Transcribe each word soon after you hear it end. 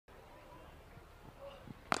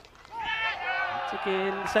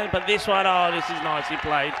again, same, but this one, oh, this is nicely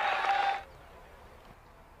played.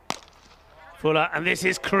 Fuller, and this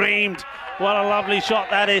is creamed. What a lovely shot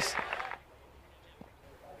that is.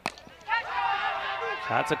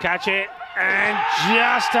 Had to catch it, and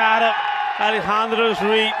just out of Alejandro's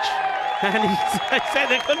reach. And they said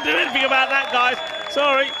they couldn't do anything about that, guys.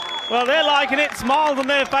 Sorry. Well, they're liking it, smiles on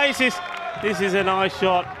their faces. This is a nice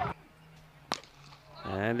shot.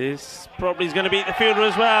 And this probably is going to beat the fielder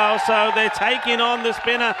as well, so they're taking on the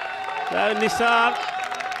spinner. So Nissan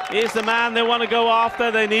is the man they want to go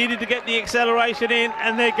after. They needed to get the acceleration in,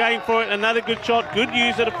 and they're going for it. Another good shot, good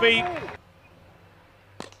use of the feet.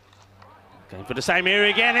 Going for the same area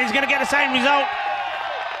again, he's going to get the same result.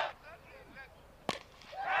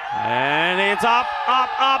 And it's up,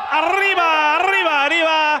 arriba, arriba,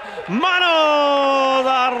 arriba, manos,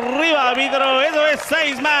 arriba, árbitro, eso es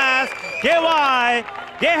 6 más, qué guay,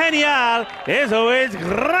 qué genial, eso es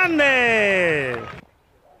grande.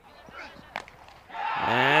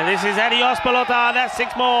 And this is adios pelota, that's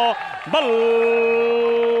 6 more, balle,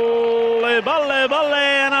 balle, balle,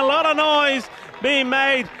 and a lot of noise being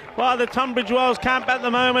made by the Tunbridge Wells camp at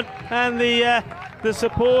the moment, and the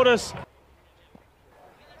supporters.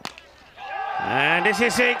 And this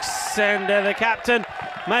is 6, and the captain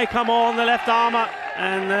may come on the left armour,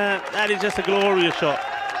 and that is just a glorious shot.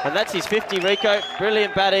 And that's his 50, Rico.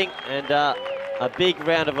 Brilliant batting, and a big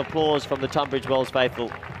round of applause from the Tunbridge Wells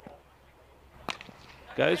faithful.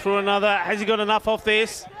 Goes for another. Has he got enough off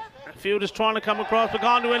this? Fielder's trying to come across, but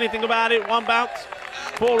can't do anything about it. 1 bounce,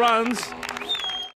 4 runs.